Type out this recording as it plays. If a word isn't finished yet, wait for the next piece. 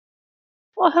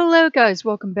Well, hello guys,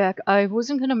 welcome back. I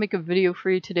wasn't going to make a video for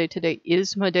you today. Today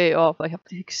is my day off. I have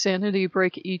to take a sanity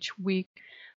break each week.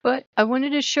 But I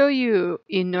wanted to show you,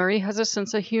 Inari has a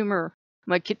sense of humor.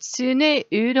 My kitsune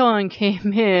udon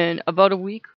came in about a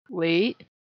week late.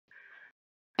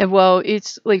 And well,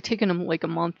 it's like taken him like a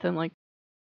month and like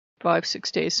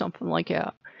 5-6 days, something like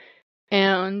that.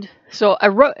 And so I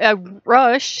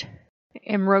rushed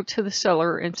and wrote to the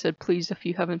seller and said, please, if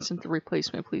you haven't sent the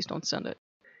replacement, please don't send it.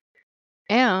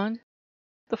 And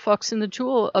the Fox and the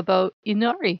Jewel about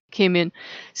Inari came in.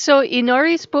 So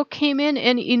Inari's book came in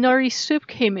and Inari's soup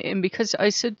came in because I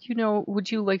said, you know, would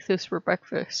you like this for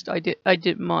breakfast? I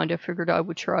didn't mind. I figured I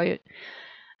would try it.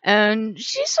 And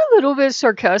she's a little bit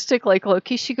sarcastic, like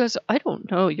Loki. She goes, I don't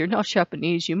know. You're not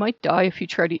Japanese. You might die if you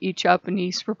try to eat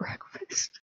Japanese for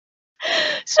breakfast.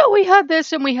 So we had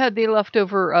this and we had the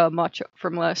leftover matcha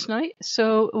from last night.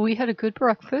 So we had a good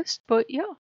breakfast, but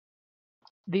yeah.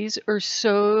 These are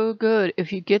so good.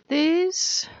 If you get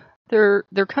these, they're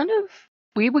kind of,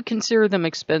 we would consider them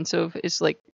expensive. It's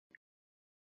like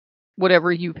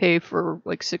whatever you pay for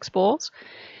like 6 balls.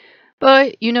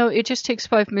 But, you know, it just takes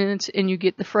 5 minutes and you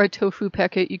get the fried tofu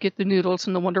packet, you get the noodles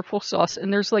and the wonderful sauce.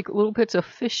 And there's like little bits of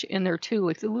fish in there too,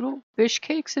 like the little fish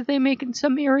cakes that they make in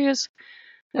some areas.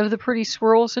 They have the pretty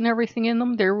swirls and everything in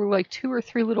them. There were like 2 or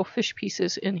 3 little fish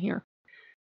pieces in here.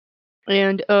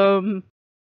 And,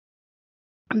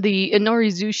 the Inari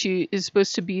Zushi is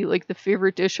supposed to be like the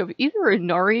favorite dish of either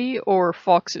Inari or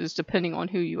Fox's, depending on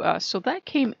who you ask. So that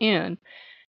came in,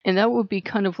 and that would be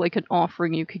kind of like an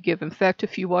offering you could give. In fact,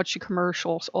 if you watch the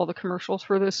commercials, all the commercials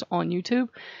for this on YouTube,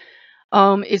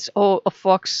 it's all a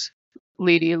fox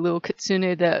lady, a little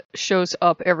kitsune that shows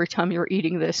up every time you're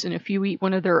eating this. And if you eat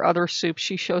one of their other soups,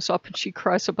 she shows up and she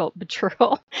cries about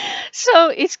betrayal. So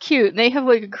it's cute. And they have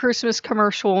like a Christmas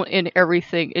commercial and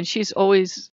everything, and she's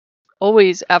always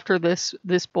after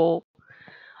this bowl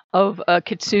of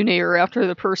kitsune, or after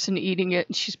the person eating it,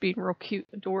 and she's being real cute,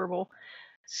 adorable.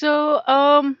 So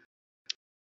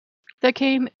that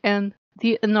came, and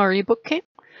the Inari book came,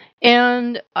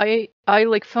 and I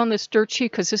like found this dirt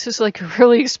cheap because this is like a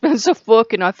really expensive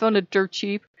book, and I found it dirt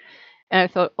cheap, and I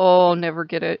thought, oh, I'll never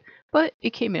get it, but it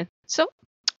came in. So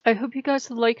I hope you guys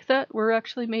like that. We're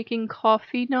actually making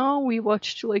coffee now. We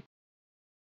watched like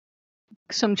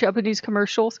some Japanese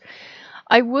commercials.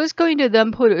 I was going to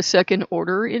then put a second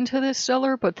order into this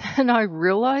seller, but then I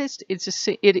realized it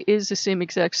is the same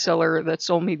exact seller that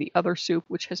sold me the other soup,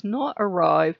 which has not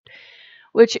arrived.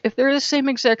 Which, if they're the same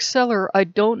exact seller, I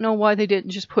don't know why they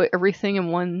didn't just put everything in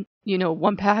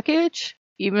one package.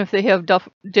 Even if they have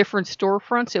different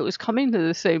storefronts, it was coming to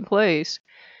the same place.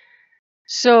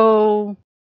 So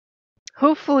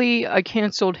hopefully I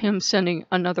canceled him sending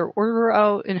another order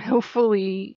out, and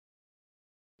hopefully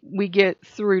we get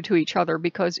through to each other,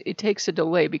 because it takes a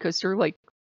delay, because they're like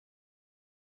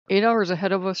 8 hours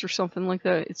ahead of us or something like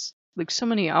that. It's like so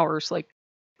many hours. Like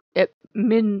at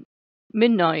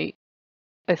midnight,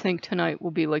 I think tonight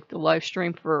will be like the live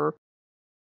stream for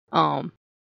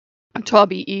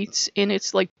Tabi Eats, and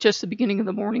it's like just the beginning of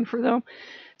the morning for them.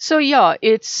 So yeah,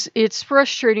 it's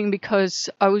frustrating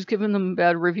because I was giving them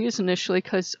bad reviews initially,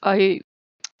 because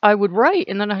I would write,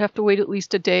 and then I'd have to wait at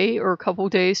least a day or a couple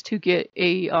days to get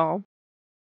a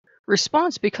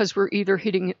response, because we're either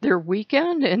hitting their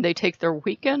weekend and they take their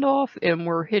weekend off, and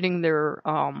we're hitting their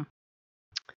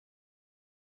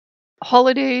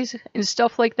holidays and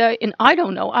stuff like that. And I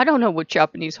don't know what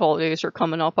Japanese holidays are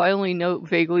coming up. I only know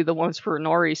vaguely the ones for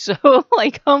Inari. So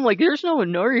like, I'm like, there's no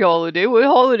Inari holiday. What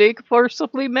holiday could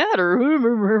possibly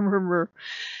matter?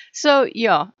 So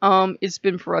yeah, it's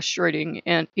been frustrating,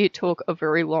 and it took a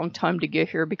very long time to get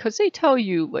here, because they tell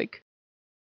you like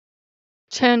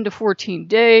 10 to 14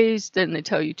 days, then they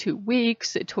tell you 2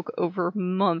 weeks. It took over a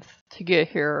month to get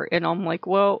here, and I'm like,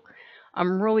 well,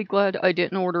 I'm really glad I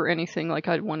didn't order anything. Like,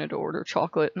 I wanted to order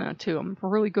chocolate and that too. I'm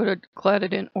really glad I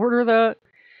didn't order that.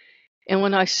 And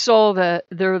when I saw that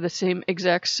they're the same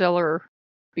exact seller,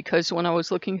 because when I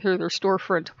was looking through their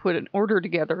storefront to put an order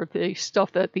together, the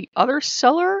stuff that the other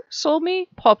seller sold me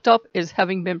popped up as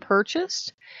having been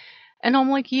purchased. And I'm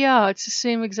like, yeah, it's the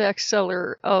same exact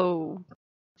seller. Oh,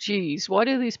 geez, why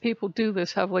do these people do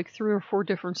this? Have like 3 or 4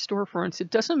 different storefronts? It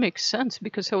doesn't make sense,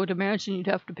 because I would imagine you'd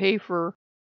have to pay for,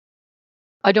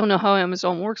 I don't know how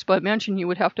Amazon works, but I imagine you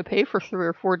would have to pay for 3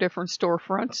 or 4 different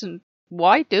storefronts, and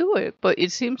why do it? But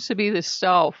it seems to be the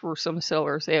style for some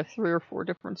sellers. They have 3 or 4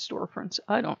 different storefronts.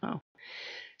 I don't know.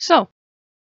 So,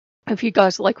 if you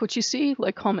guys like what you see,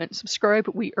 like, comment, subscribe.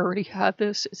 We already had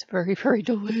this. It's very, very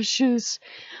delicious.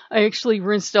 I actually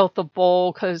rinsed out the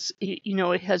bowl because, you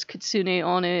know, it has kitsune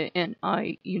on it, and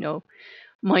I, you know,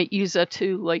 Might use that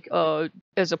too, like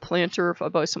as a planter if I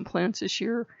buy some plants this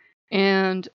year.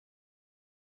 And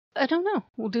I don't know.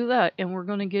 We'll do that. And we're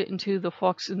going to get into the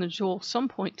Fox and the Jewel some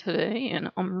point today, and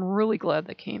I'm really glad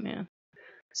that came in.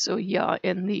 So yeah,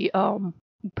 and the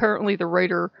apparently the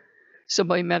writer,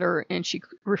 somebody met her and she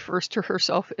refers to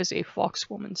herself as a fox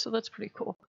woman, so that's pretty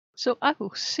cool. So I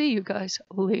will see you guys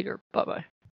later. Bye bye.